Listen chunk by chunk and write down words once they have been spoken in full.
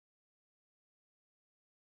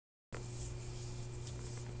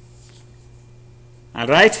All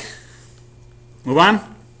right, move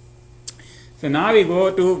on. So now we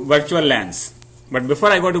go to virtual LANs. But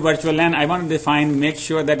before I go to virtual LAN, I want to make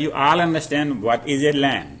sure that you all understand what is a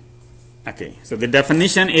LAN. Okay, so the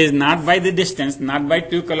definition is not by the distance, not by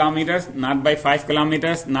 2 kilometers, not by 5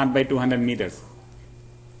 kilometers, not by 200 meters.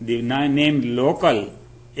 The name local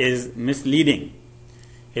is misleading.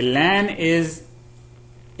 A LAN is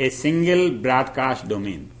a single broadcast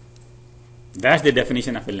domain. That's the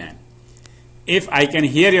definition of a LAN. If I can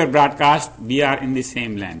hear your broadcast, we are in the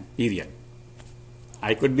same LAN, period.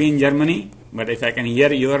 I could be in Germany, but if I can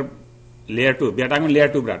hear your layer 2, we are talking layer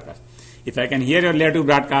 2 broadcast. If I can hear your layer 2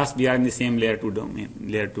 broadcast, we are in the same layer 2 domain,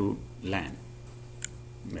 layer 2 LAN.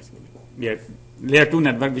 We are layer 2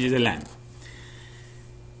 network, which is a LAN.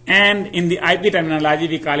 And in the IP terminology,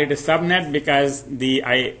 we call it a subnet because the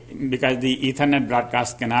Ethernet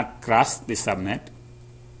broadcast cannot cross the subnet.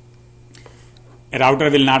 A router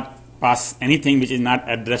will not pass anything which is not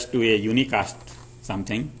addressed to a unicast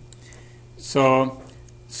something. So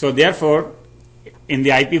therefore, in the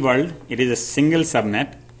IP world, it is a single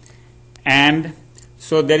subnet. And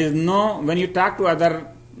so there is no, when you talk to other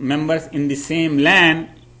members in the same LAN,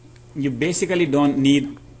 you basically don't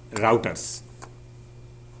need routers.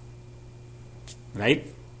 Right?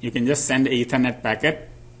 You can just send an Ethernet packet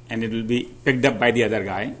and it will be picked up by the other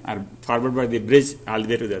guy or forwarded by the bridge all the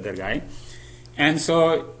way to the other guy. And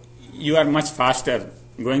so you are much faster.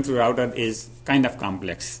 Going through router is kind of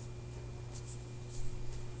complex.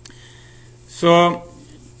 So,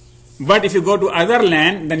 but if you go to other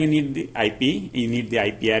LAN, then you need the IP, you need the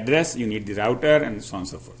IP address, you need the router, and so on and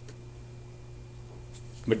so forth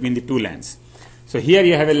between the two LANs. So here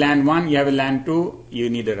you have a LAN 1, you have a LAN 2, you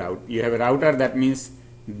need a route. You have a router, that means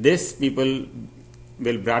this people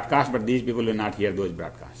will broadcast, but these people will not hear those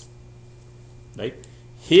broadcasts. Right?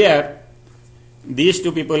 Here, these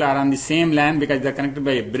two people are on the same LAN because they are connected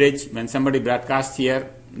by a bridge. When somebody broadcasts here,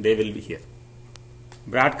 they will be here.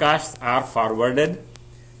 Broadcasts are forwarded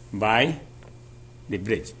by the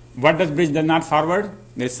bridge. What does bridge does not forward?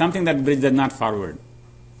 There is something that bridge does not forward.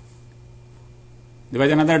 There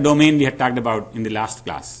was another domain we had talked about in the last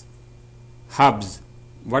class. Hubs.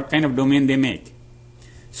 What kind of domain they make?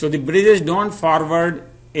 So the bridges don't forward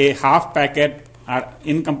a half packet or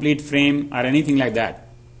incomplete frame or anything like that.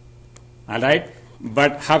 Alright?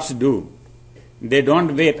 But hubs do. They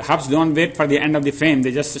don't wait. Hubs don't wait for the end of the frame.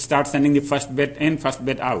 They just start sending the first bit in, first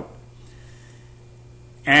bit out.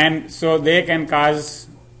 And so they can cause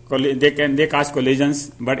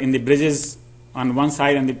collisions, but in the bridges on one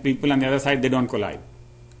side and the people on the other side, they don't collide.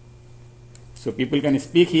 So people can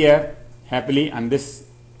speak here happily on this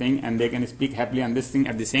thing and they can speak happily on this thing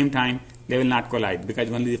at the same time. They will not collide because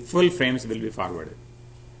only the full frames will be forwarded.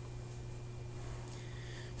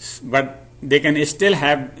 But they can still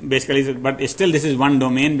have basically, but still this is one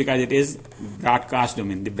domain because it is broadcast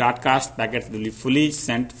domain. The broadcast packets will be fully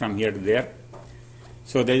sent from here to there.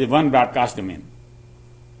 So there is one broadcast domain.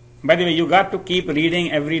 By the way, you got to keep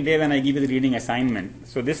reading every day when I give you the reading assignment.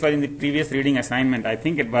 So this was in the previous reading assignment. I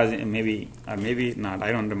think it was maybe, or maybe not,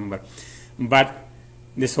 I don't remember. But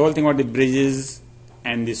this whole thing about the bridges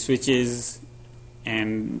and the switches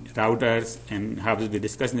and routers and hubs we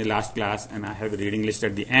discussed in the last class, and I have a reading list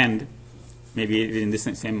at the end. Maybe it is in this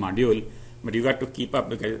same module. But you got to keep up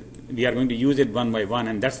because we are going to use it one by one,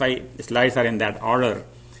 and that's why the slides are in that order.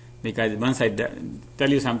 Because once I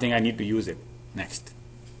tell you something, I need to use it next.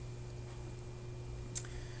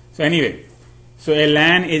 So anyway, so a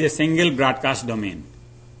LAN is a single broadcast domain.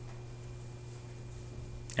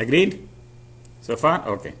 Agreed? So far?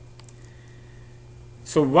 Okay.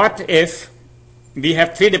 So what if we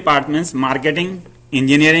have three departments: marketing,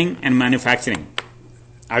 engineering, and manufacturing?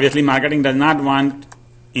 Obviously, marketing does not want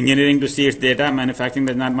engineering to see its data. Manufacturing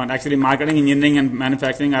does not want. Actually, marketing, engineering, and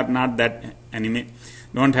manufacturing are not that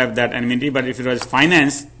don't have that enmity. But if it was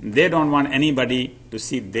finance, they don't want anybody to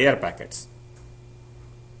see their packets.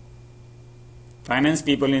 Finance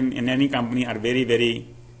people in any company are very, very,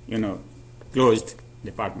 closed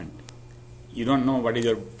department. You don't know what is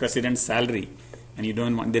your president's salary, and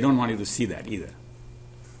they don't want you to see that either.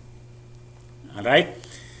 All right.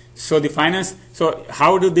 So the finance. So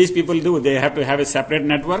how do these people do? They have to have a separate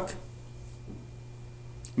network.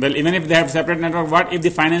 Well, even if they have a separate network, what if the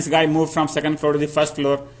finance guy moved from second floor to the first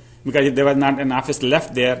floor? Because if there was not an office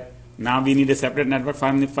left there, now we need a separate network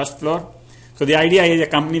from the first floor. So the idea is a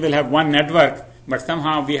company will have one network, but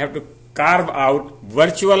somehow we have to carve out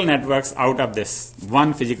virtual networks out of this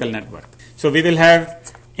one physical network. So we will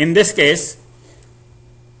have, in this case,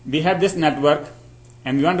 we have this network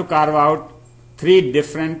and we want to carve out three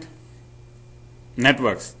different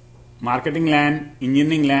networks: marketing LAN,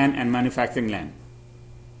 engineering LAN, and manufacturing LAN.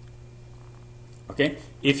 Okay.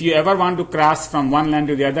 If you ever want to cross from one LAN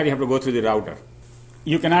to the other, you have to go through the router.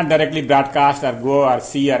 You cannot directly broadcast or go or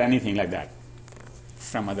see or anything like that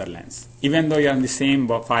from other LANs, even though you are on the same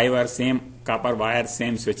fiber, same copper wire,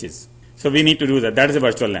 same switches. So we need to do that. That is a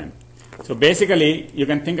virtual LAN. So basically, you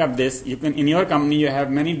can think of this. You can, in your company, you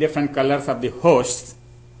have many different colors of the hosts,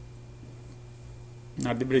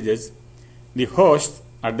 not the bridges. The hosts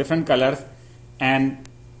are different colors, and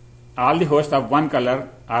all the hosts of one color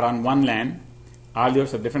are on one LAN. All the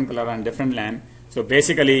hosts of different color are on different LAN. So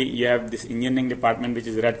basically, you have this engineering department, which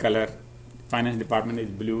is red color, finance department is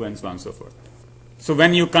blue, and so on and so forth. So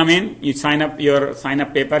when you come in, you sign up your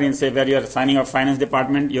sign-up paper and say where you are signing up finance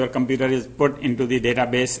department. Your computer is put into the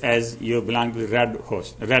database as you belong to the red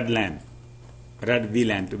host, red LAN, red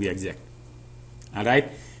VLAN to be exact. All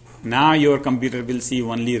right. Now your computer will see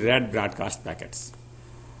only red broadcast packets.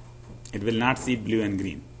 It will not see blue and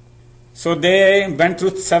green. So they went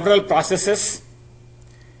through several processes,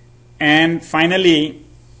 and finally,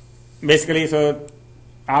 basically, so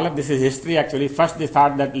all of this is history actually. First they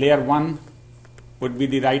thought that layer 1 would be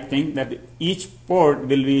the right thing, that each port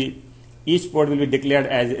will be declared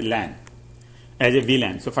as a LAN, as a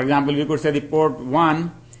VLAN. So for example, we could say the port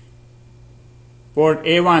A1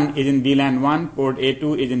 is in VLAN 1, port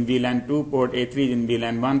A2 is in VLAN 2, port A3 is in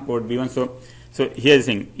VLAN 1, port B1. So here's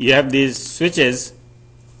the thing. You have these switches,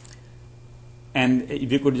 and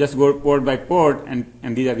we could just go port by port,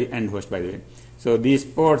 and these are the end hosts, by the way. So these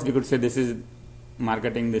ports, we could say this is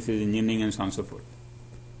marketing, this is engineering, and so on and so forth.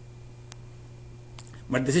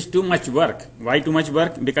 But this is too much work. Why too much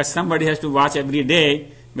work? Because somebody has to watch every day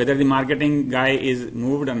whether the marketing guy is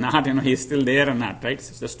moved or not, he is still there or not, right?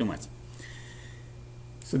 It's just too much.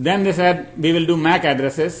 So then they said, we will do MAC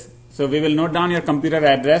addresses. So we will note down your computer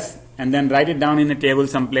address and then write it down in a table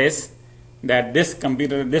someplace that this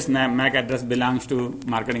MAC address belongs to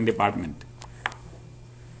marketing department.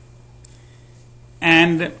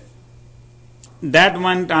 And that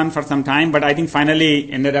went on for some time, but I think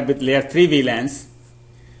finally ended up with layer 3 VLANs.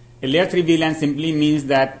 A layer 3 VLAN simply means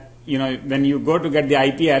that, when you go to get the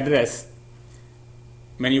IP address,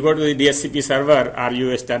 when you go to the DHCP server or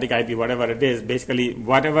you static IP, whatever it is, basically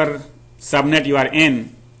whatever subnet you are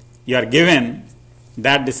in, you are given,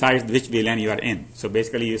 that decides which VLAN you are in. So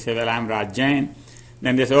basically you say, well, I'm Raj Jain.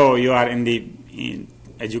 Then they say, oh, you are in the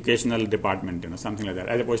educational department, something like that,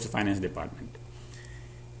 as opposed to finance department.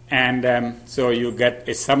 And so you get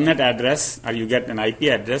a subnet address, or you get an IP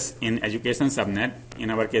address in education subnet. In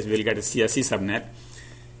our case, we'll get a CSE subnet,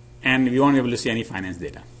 and we won't be able to see any finance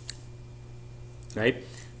data, right?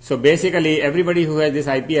 So basically, everybody who has this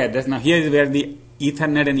IP address, now here is where the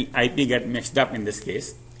Ethernet and the IP get mixed up in this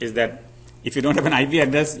case, is that if you don't have an IP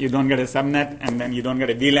address, you don't get a subnet, and then you don't get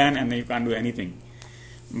a VLAN, and then you can't do anything.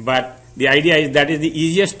 But the idea is that is the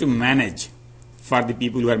easiest to manage for the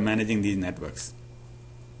people who are managing these networks.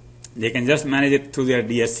 They can just manage it through their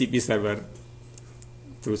DHCP server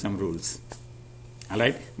through some rules. All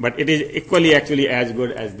right? But it is equally actually as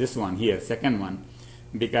good as this one here, second one,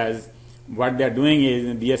 because what they're doing is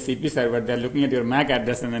in the DHCP server, they're looking at your MAC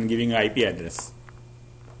address and then giving you IP address.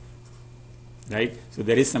 Right? So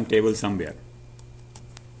there is some table somewhere.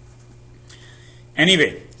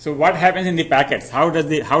 Anyway, so what happens in the packets? How does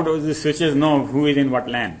the switches know who is in what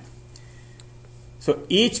LAN? So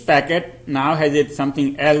each packet now has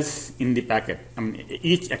something else in the packet.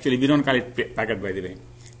 Actually we don't call it packet, by the way.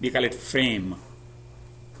 We call it frame.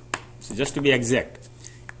 So just to be exact,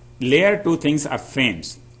 layer 2 things are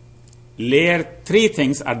frames. Layer 3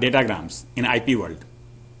 things are datagrams in IP world.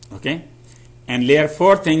 Okay? And layer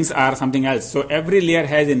 4 things are something else. So every layer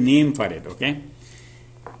has a name for it. Okay?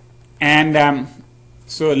 And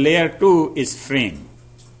so layer 2 is frame.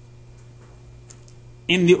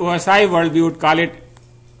 In the OSI world, we would call it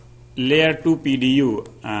layer 2 PDU,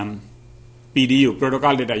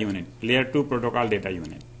 protocol data unit, layer 2 protocol data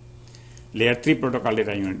unit, layer 3 protocol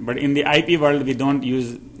data unit. But in the IP world, we don't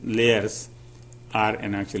use layers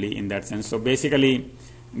actually in that sense. So basically,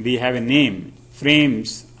 we have a name.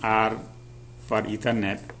 Frames are for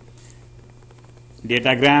Ethernet.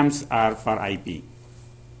 Datagrams are for IP.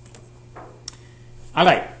 All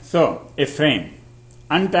right, so a frame,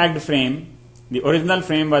 untagged frame. The original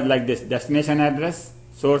frame was like this: destination address,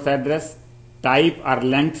 source address, type or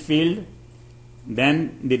length field,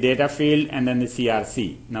 then the data field, and then the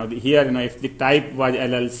CRC. Now here, if the type was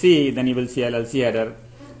LLC, then you will see LLC header.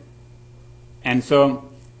 And so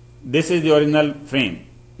this is the original frame.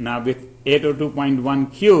 Now with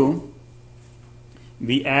 802.1q,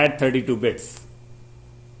 we add 32 bits.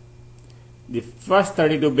 The first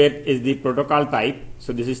 32 bit is the protocol type.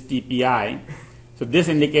 So this is TPI. So this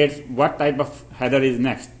indicates what type of header is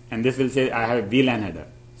next. and this will say I have a VLAN header.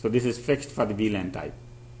 So this is fixed for the VLAN type.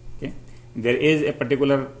 Okay. There is a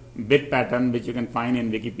particular bit pattern which you can find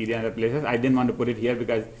in Wikipedia and other places. I didn't want to put it here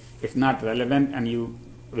because it's not relevant and you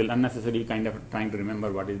will unnecessarily kind of trying to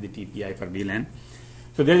remember what is the TPI for VLAN.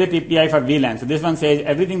 So there is a TPI for VLAN. So this one says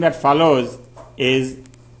everything that follows is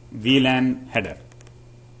VLAN header.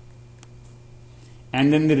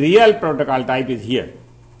 And then the real protocol type is here.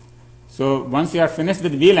 So once you are finished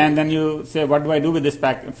with VLAN, then you say, what do I do with this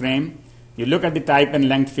frame? You look at the type and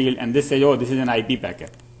length field, and this says, oh, this is an IP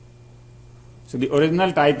packet. So the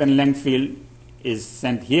original type and length field is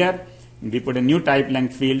sent here. We put a new type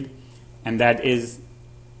length field, and that is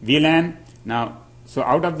VLAN. Now, so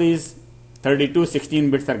out of these 32,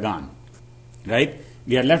 16 bits are gone, right?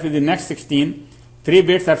 We are left with the next 16. 3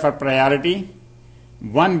 bits are for priority.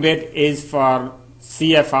 1 bit is for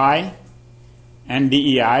CFI and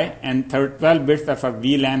DEI, and 12 bits are for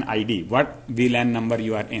VLAN ID, what VLAN number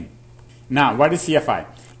you are in. Now, what is CFI?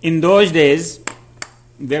 In those days,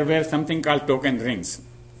 there were something called token rings.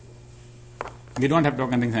 We don't have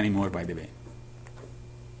token rings anymore, by the way.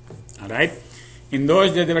 All right? In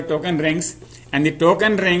those days, there were token rings, and the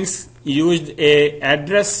token rings used a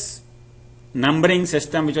address numbering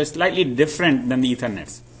system which was slightly different than the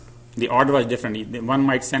Ethernets. The order was different. One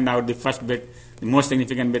might send out the first bit, the most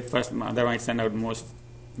significant bit first, the other might send out most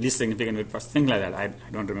least significant bit first, things like that. I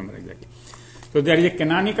don't remember exactly. So there is a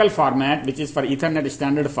canonical format which is for Ethernet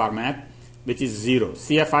standard format, which is 0.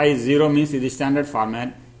 CFI is 0 means it is standard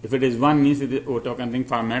format. If it is 1 means it is token ring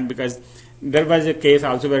format, because there was a case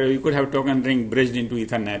also where you could have token ring bridged into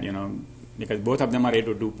Ethernet, because both of them are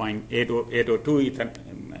 802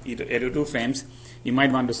 frames. You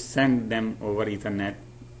might want to send them over Ethernet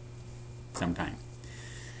sometime.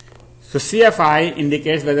 So CFI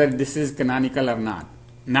indicates whether this is canonical or not.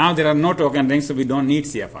 Now there are no token rings, so we don't need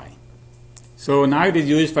CFI. So now it is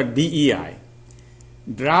used for DEI,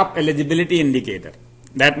 drop eligibility indicator.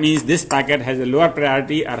 That means this packet has a lower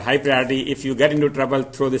priority or high priority. If you get into trouble,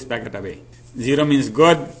 throw this packet away. 0 means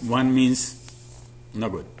good, 1 means no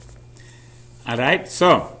good. All right,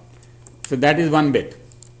 so that is 1 bit.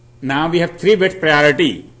 Now we have 3 bit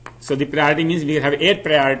priority. So the priority means we have 8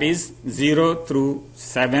 priorities, 0 through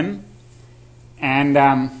 7,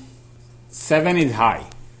 and 7 is high.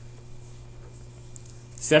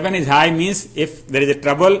 7 is high means if there is a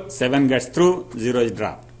trouble, 7 gets through, 0 is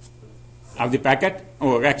dropped. Of the packet?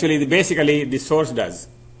 Oh, actually, basically the source does.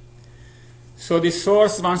 So the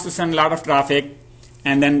source wants to send a lot of traffic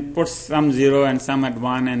and then puts some 0 and some at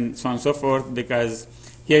 1 and so on and so forth, because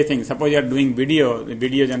here you think, suppose you are doing video, the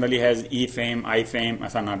video generally has E frame, I frame,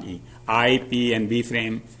 not E, I, P and B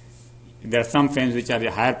frame. There are some frames which are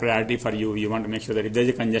a higher priority for you. You want to make sure that if there is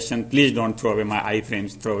a congestion, please don't throw away my I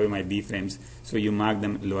frames, throw away my B frames. So you mark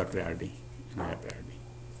them lower priority and higher priority.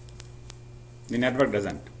 The network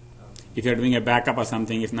doesn't. If you are doing a backup or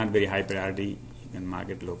something, it's not very high priority, you can mark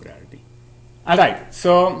it low priority. All right,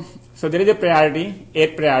 so there is a priority,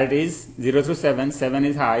 8 priorities, 0 through 7. 7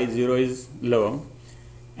 is high, 0 is low.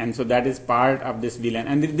 And so that is part of this VLAN.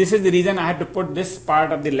 And this is the reason I had to put this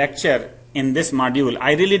part of the lecture in this module.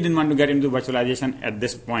 I really didn't want to get into virtualization at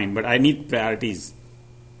this point, but I need priorities.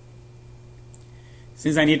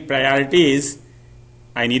 Since I need priorities,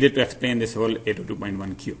 I needed to explain this whole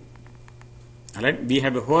 802.1q. All right, we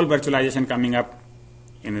have a whole virtualization coming up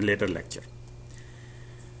in a later lecture.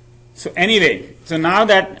 So anyway, so now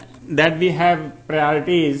that we have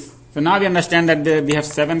priorities, so now we understand that we have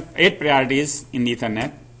 8 priorities in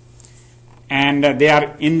Ethernet, and they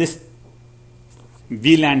are in this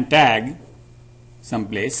VLAN tag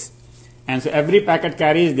someplace, and so every packet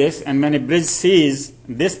carries this, and when a bridge sees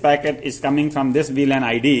this packet is coming from this VLAN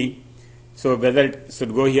ID, so whether it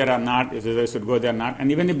should go here or not, whether it should go there or not,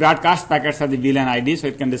 and even the broadcast packets have the VLAN ID, so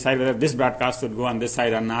it can decide whether this broadcast should go on this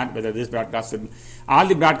side or not, whether this broadcast should. All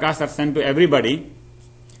the broadcasts are sent to everybody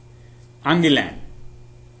on the LAN,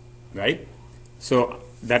 right? So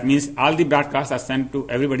that means all the broadcasts are sent to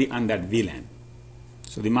everybody on that VLAN.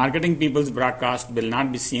 So the marketing people's broadcast will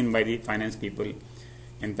not be seen by the finance people.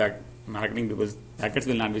 In fact, marketing people's packets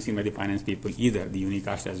will not be seen by the finance people either, the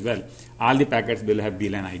unicast as well. All the packets will have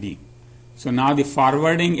VLAN ID. So now the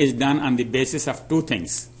forwarding is done on the basis of 2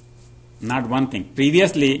 things, not 1 thing.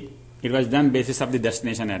 Previously, it was done basis of the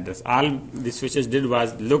destination address. All the switches did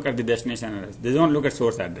was look at the destination address. They don't look at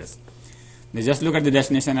source address. They just look at the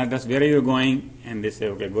destination address, where are you going, and they say,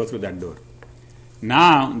 okay, go through that door.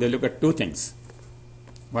 Now they look at 2 things.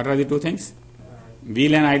 What are the 2 things?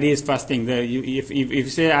 VLAN ID is first thing. If you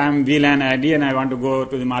say I am VLAN ID and I want to go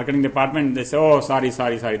to the marketing department, they say, oh, sorry,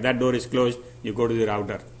 that door is closed. You go to the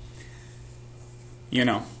router.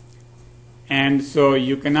 and so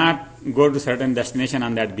you cannot go to certain destination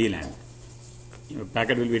on that VLAN. Your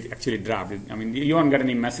packet will be actually dropped. I mean, you won't get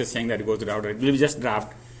any message saying that it goes to the router. It will be just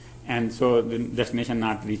dropped, and so the destination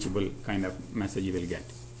not reachable kind of message you will get.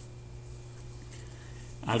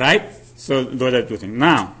 All right. So those are two things.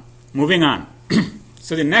 Now, moving on.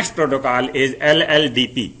 So the next protocol is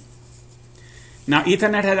LLDP. Now,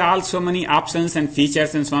 Ethernet has also many options and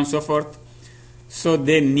features and so on and so forth. So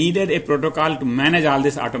they needed a protocol to manage all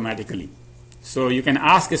this automatically. So you can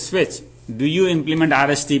ask a switch, do you implement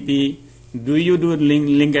RSTP? Do you do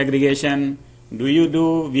link aggregation? Do you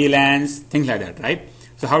do VLANs? Things like that, right?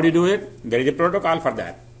 So how do you do it? There is a protocol for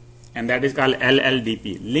that, and that is called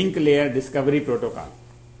LLDP, Link Layer Discovery Protocol.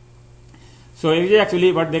 So it is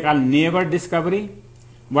actually what they call neighbor discovery.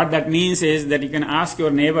 What that means is that you can ask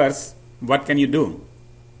your neighbors, what can you do?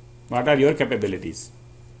 What are your capabilities?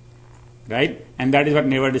 Right? And that is what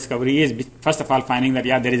neighbor discovery is. First of all, finding that,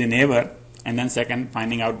 yeah, there is a neighbor, and then second,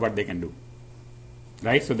 finding out what they can do.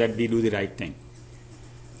 Right? So that we do the right thing.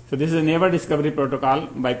 So this is a neighbor discovery protocol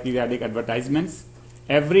by periodic advertisements.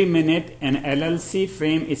 Every minute, an LLC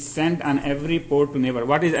frame is sent on every port to neighbor.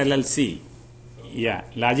 What is LLC? Yeah,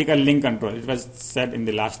 logical link control. It was said in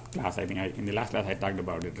the last class, I think. In the last class I talked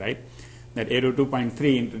about it, right? That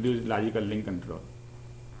 802.3 introduced logical link control.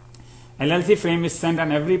 LLC frame is sent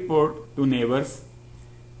on every port to neighbors,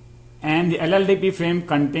 and the LLDP frame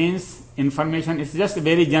contains information. It's just a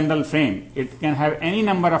very general frame. It can have any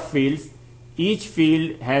number of fields. Each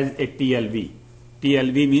field has a TLV.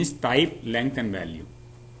 TLV means type, length, and value.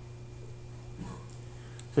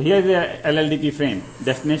 So here is the LLDP frame.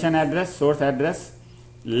 Destination address, source address,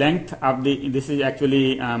 length of the, this is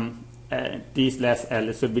actually T/L.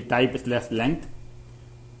 It should be type/length.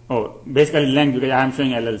 Oh, basically length, because I am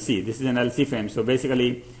showing LLC. This is an LLC frame. So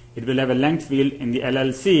basically it will have a length field. In the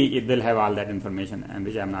LLC, it will have all that information, and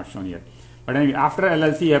which I am not shown here. But anyway, after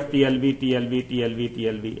LLC, you have TLV, TLV, TLV,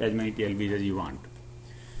 TLV, as many TLVs as you want.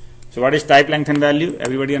 So what is type, length, and value?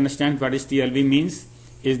 Everybody understands what is TLV means?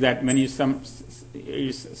 Is that when you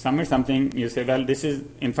submit something, you say, well, this is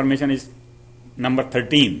information is number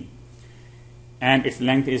 13, and its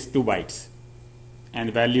length is 2 bytes,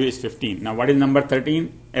 and value is 15. Now, what is number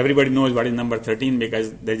 13? Everybody knows what is number 13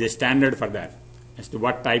 because there is a standard for that as to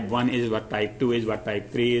what type 1 is, what type 2 is, what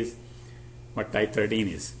type 3 is, what type 13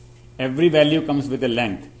 is. Every value comes with a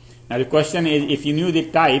length. Now, the question is, if you knew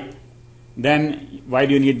the type, then why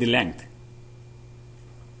do you need the length?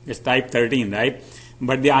 It's type 13, right?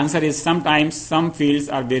 But the answer is sometimes some fields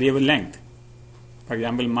are variable length. For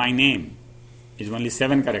example, my name is only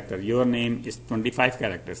 7 characters. Your name is 25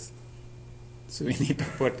 characters. So we need to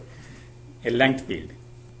put a length field.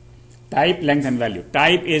 Type, length, and value.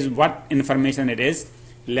 Type is what information it is.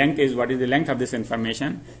 Length is what is the length of this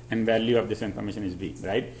information, and value of this information is B,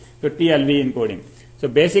 right? So TLV encoding. So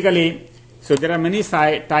basically, so there are many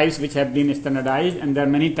types which have been standardized, and there are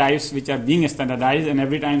many types which are being standardized, and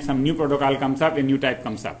every time some new protocol comes up, a new type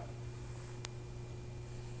comes up.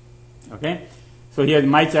 Okay? So here is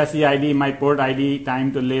my chassis ID, my port ID,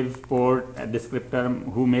 time to live, port, a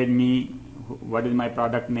descriptor, who made me, what is my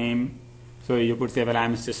product name. So you could say, well, I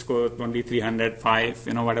am Cisco 2305,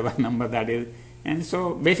 whatever number that is. And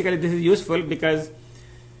so basically this is useful because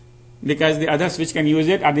the other switch can use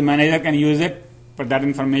it, or the manager can use it for that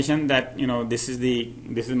information that, this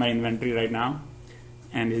is my inventory right now,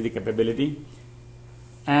 and this is the capability.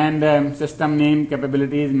 And system name,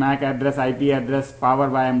 capabilities, MAC address, IP address, power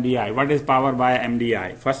by MDI. What is power by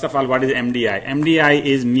MDI? First of all, what is MDI? MDI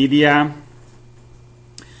is media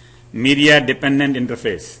dependent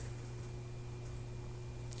interface.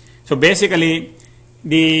 So basically,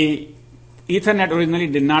 the Ethernet originally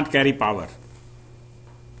did not carry power.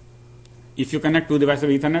 If you connect two devices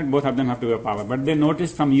with Ethernet, both of them have to have power. But they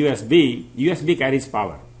noticed from USB carries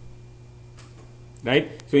power.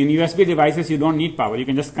 Right? So in USB devices, you don't need power. You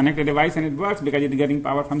can just connect a device and it works because it's getting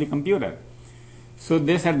power from the computer. So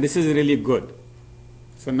they said this is really good.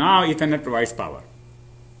 So now Ethernet provides power.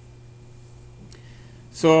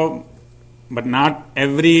 So, but not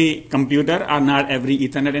every computer or not every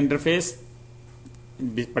Ethernet interface,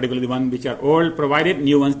 particularly the ones which are old, provided.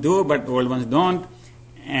 New ones do, but old ones don't.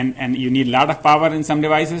 And you need a lot of power in some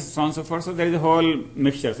devices, so on and so forth. So there is a whole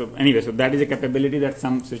mixture. So anyway, so that is a capability that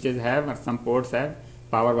some switches have or some ports have,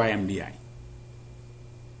 power by MDI.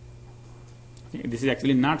 Okay, this is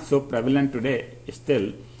actually not so prevalent today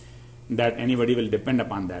still that anybody will depend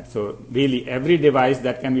upon that. So really every device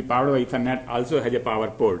that can be powered by Ethernet also has a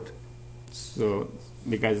power port. So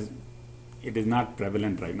because it is not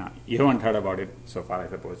prevalent right now. You haven't heard about it so far, I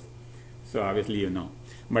suppose. So obviously you know.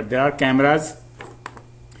 But there are cameras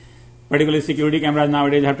Particularly security cameras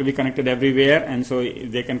nowadays have to be connected everywhere, and so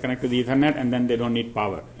they can connect to the Ethernet, and then they don't need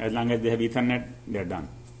power. As long as they have Ethernet, they're done.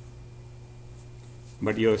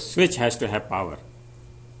 But your switch has to have power,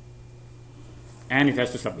 and it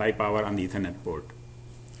has to supply power on the Ethernet port.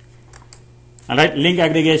 All right, link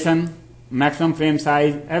aggregation, maximum frame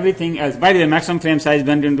size, everything else. By the way, maximum frame size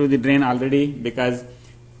went into the drain already, because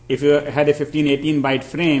if you had a 1518 byte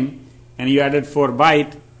frame and you added 4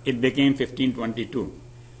 byte, it became 1522.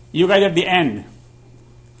 You guys at the end,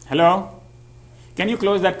 hello? Can you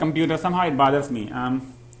close that computer? Somehow it bothers me.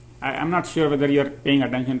 I'm not sure whether you're paying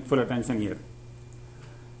attention, full attention here.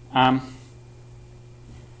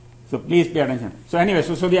 So please pay attention. So anyway,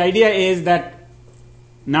 so the idea is that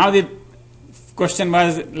now the question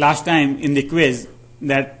was last time in the quiz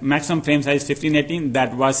that maximum frame size 1518,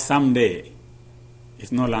 that was someday.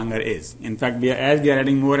 It no longer is. In fact, as we are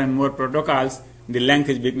adding more and more protocols, the length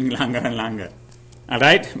is becoming longer and longer. All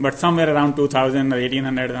right, but somewhere around 2000 or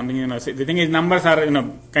 1800 something, so the thing is, numbers are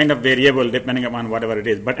kind of variable depending upon whatever it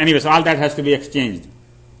is. But anyway, so all that has to be exchanged.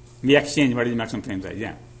 We exchange what is the maximum frame size.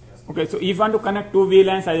 Yeah. Okay, so if you want to connect 2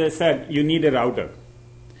 VLANs, as I said, you need a router.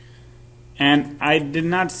 And I did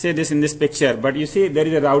not say this in this picture, but you see there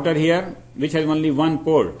is a router here which has only one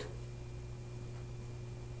port.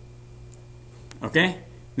 Okay.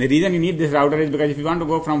 The reason you need this router is because if you want to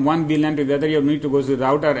go from one VLAN to the other, you need to go to the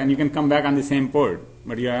router, and you can come back on the same port,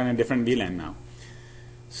 but you are on a different VLAN now.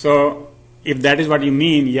 So if that is what you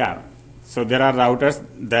mean, yeah. So there are routers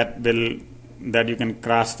that you can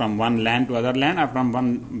cross from one LAN to other LAN, or from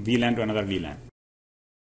one VLAN to another VLAN.